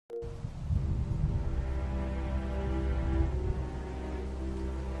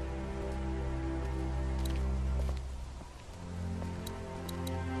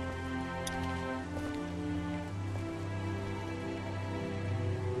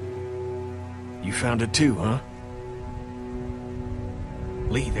You found it too, huh?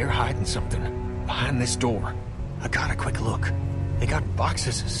 Lee, they're hiding something behind this door. I got a quick look. They got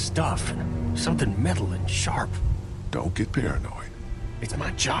boxes of stuff and something metal and sharp. Don't get paranoid. It's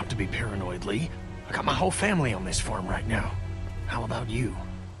my job to be paranoid, Lee. I got my whole family on this farm right now. How about you?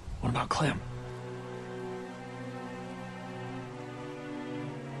 What about Clem?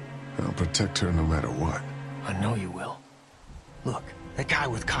 I'll protect her no matter what. I know you will. Look, that guy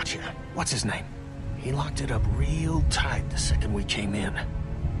with Katya, what's his name? He locked it up real tight the second we came in.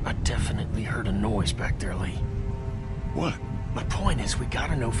 I definitely heard a noise back there, Lee. What? My point is, we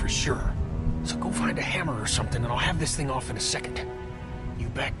gotta know for sure. So go find a hammer or something and I'll have this thing off in a second. You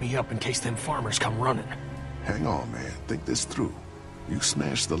back me up in case them farmers come running. Hang on, man. Think this through. You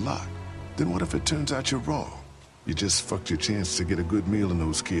smashed the lock. Then what if it turns out you're wrong? You just fucked your chance to get a good meal in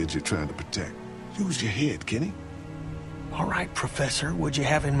those kids you're trying to protect. Use your head, Kenny. All right, Professor, what'd you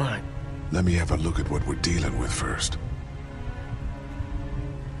have in mind? Let me have a look at what we're dealing with first.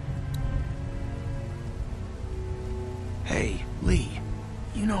 Hey, Lee,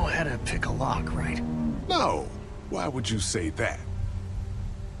 you know how to pick a lock, right? No! Why would you say that?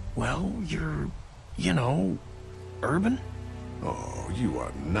 Well, you're, you know, urban? Oh, you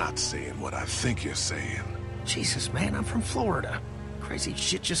are not saying what I think you're saying. Jesus, man, I'm from Florida. Crazy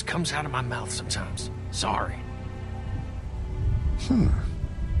shit just comes out of my mouth sometimes. Sorry.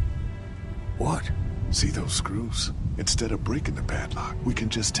 What? See those screws? Instead of breaking the padlock, we can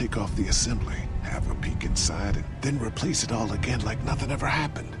just take off the assembly, have a peek inside, and then replace it all again like nothing ever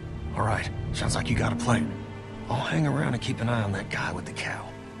happened. All right, sounds like you got a plan. I'll hang around and keep an eye on that guy with the cow.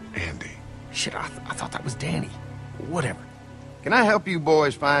 Andy. Shit, I thought that was Danny. Whatever. Can I help you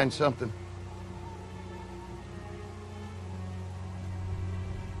boys find something?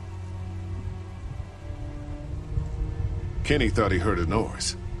 Kenny thought he heard a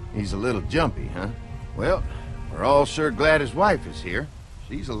noise. He's a little jumpy, huh? Well, we're all sure glad his wife is here.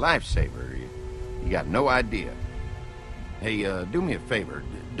 She's a lifesaver. You got no idea. Hey, do me a favor.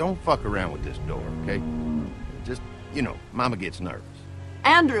 Don't fuck around with this door, okay? Just, you know, Mama gets nervous.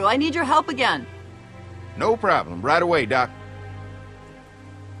 Andrew, I need your help again. No problem. Right away, Doc.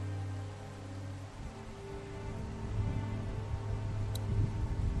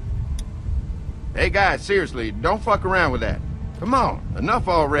 Hey, guys, seriously, don't fuck around with that. Come on, enough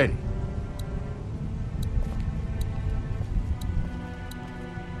already.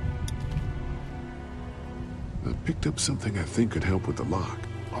 I picked up something I think could help with the lock.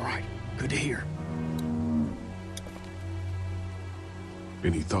 All right, good to hear.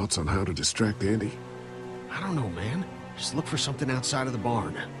 Any thoughts on how to distract Andy? I don't know, man. Just look for something outside of the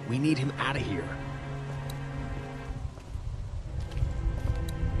barn. We need him out of here.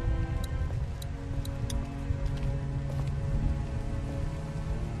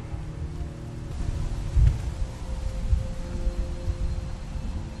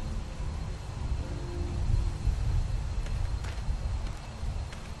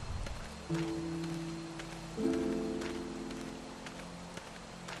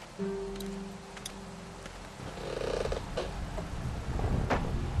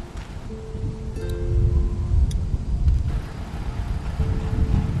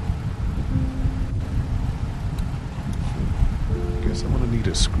 Guess I'm gonna need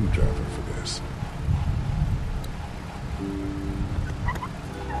a screwdriver for this.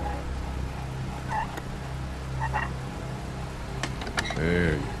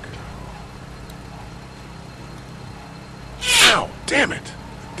 There you go. Ow! Damn it!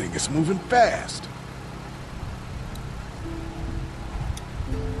 The thing is moving fast.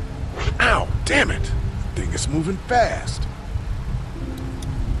 Ow! Damn it! The thing is moving fast.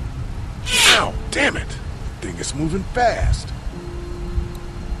 Ow! Damn it! The thing is moving fast.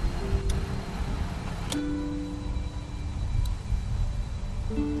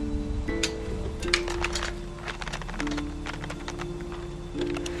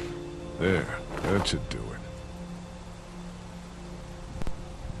 There, that should do it.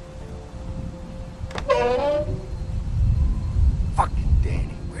 Fucking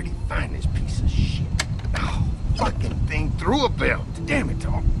Danny, where'd he find this piece of shit? Oh, fucking thing through a belt. Damn it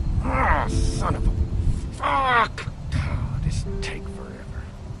all. Oh, son of a... Fuck! Oh, this take forever.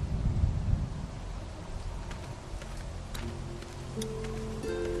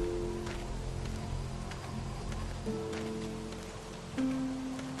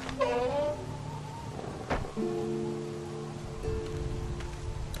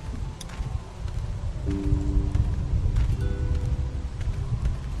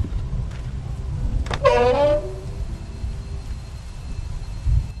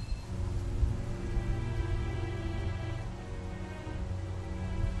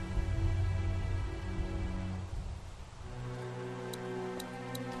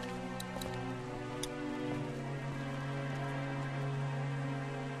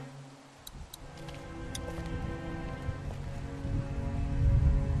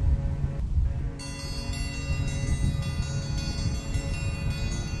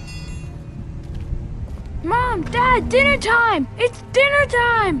 Mom, Dad, dinner time! It's dinner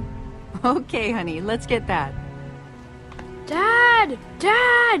time! Okay, honey, let's get that. Dad!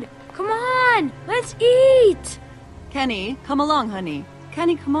 Dad! Come on! Let's eat! Kenny, come along, honey.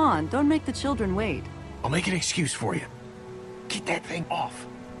 Kenny, come on. Don't make the children wait. I'll make an excuse for you. Get that thing off.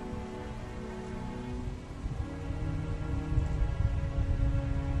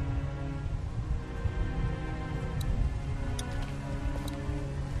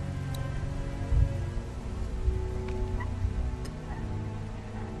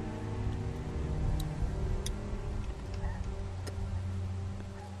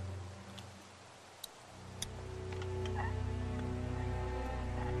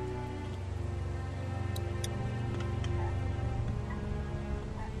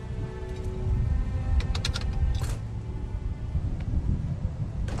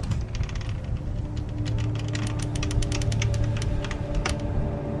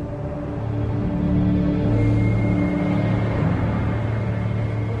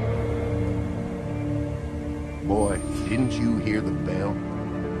 Boy, didn't you hear the bell?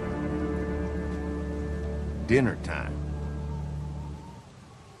 Dinner time.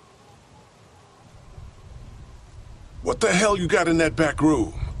 What the hell you got in that back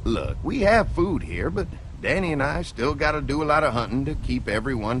room? Look, we have food here, but Danny and I still gotta do a lot of hunting to keep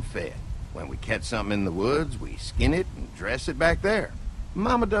everyone fed. When we catch something in the woods, we skin it and dress it back there.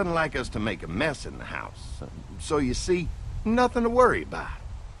 Mama doesn't like us to make a mess in the house, so you see, nothing to worry about.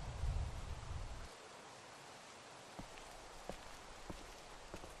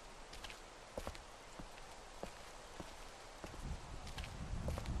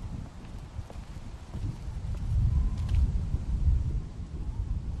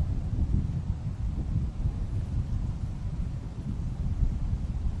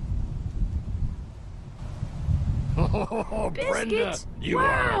 Oh, Brenda, Biscuits? you Wow.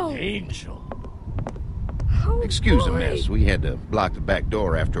 are an angel. Oh, Excuse the boy. mess. We had to block the back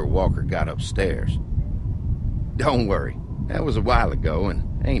door after Walker got upstairs. Don't worry. That was a while ago, and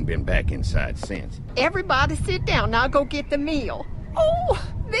I ain't been back inside since. Everybody sit down. I'll go get the meal.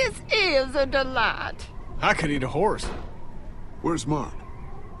 Oh, this is a delight. I could eat a horse. Where's Mark?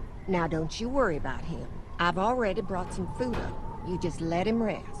 Now, don't you worry about him. I've already brought some food up. You just let him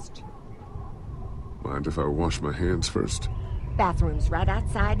rest. Mind if I wash my hands first? Bathroom's right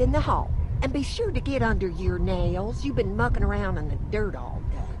outside in the hall. And be sure to get under your nails. You've been mucking around in the dirt all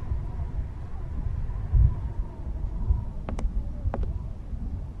day.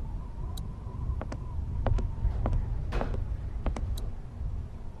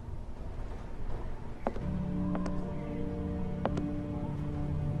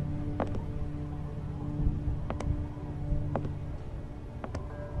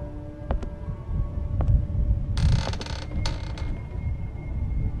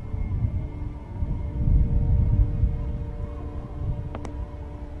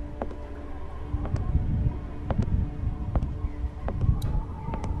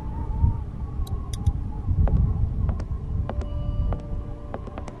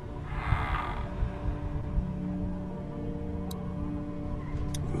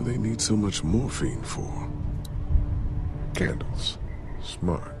 What do they need so much morphine for? Candles.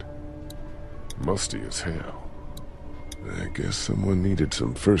 Smart. Musty as hell. I guess someone needed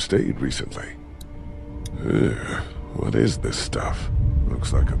some first aid recently. Ugh, what is this stuff?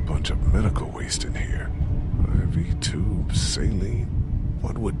 Looks like a bunch of medical waste in here. IV tubes, saline.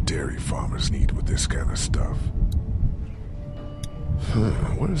 What would dairy farmers need with this kind of stuff?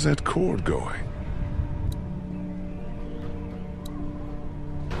 Where's that cord going?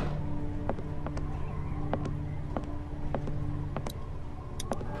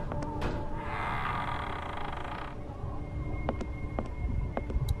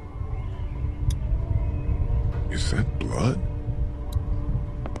 Is that blood?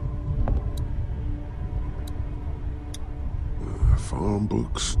 Farm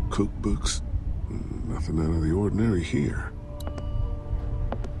books, cookbooks. Nothing out of the ordinary here.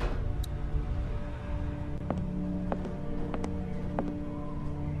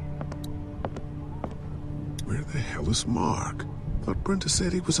 Where the hell is Mark? Thought Brenda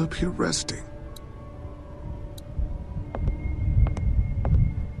said he was up here resting.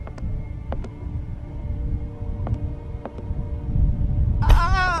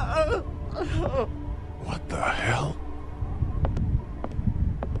 What the hell?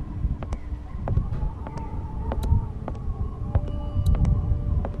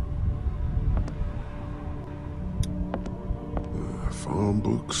 Farm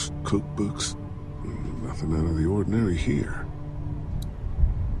books, cookbooks. Nothing out of the ordinary here.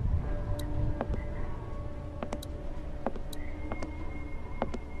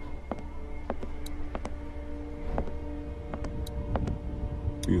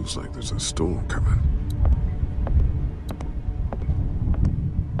 Feels like there's a storm coming.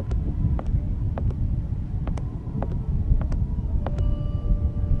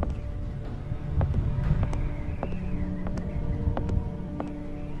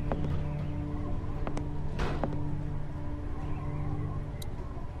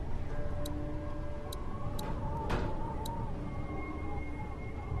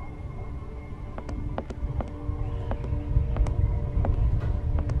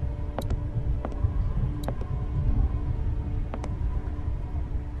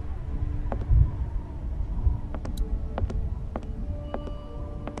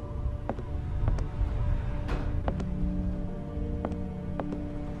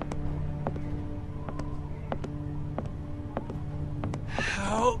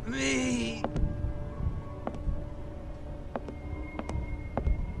 Help me!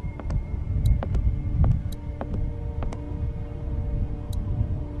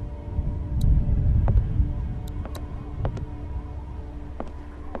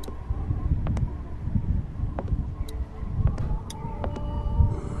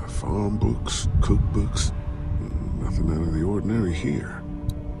 Farm books, cookbooks, nothing out of the ordinary here.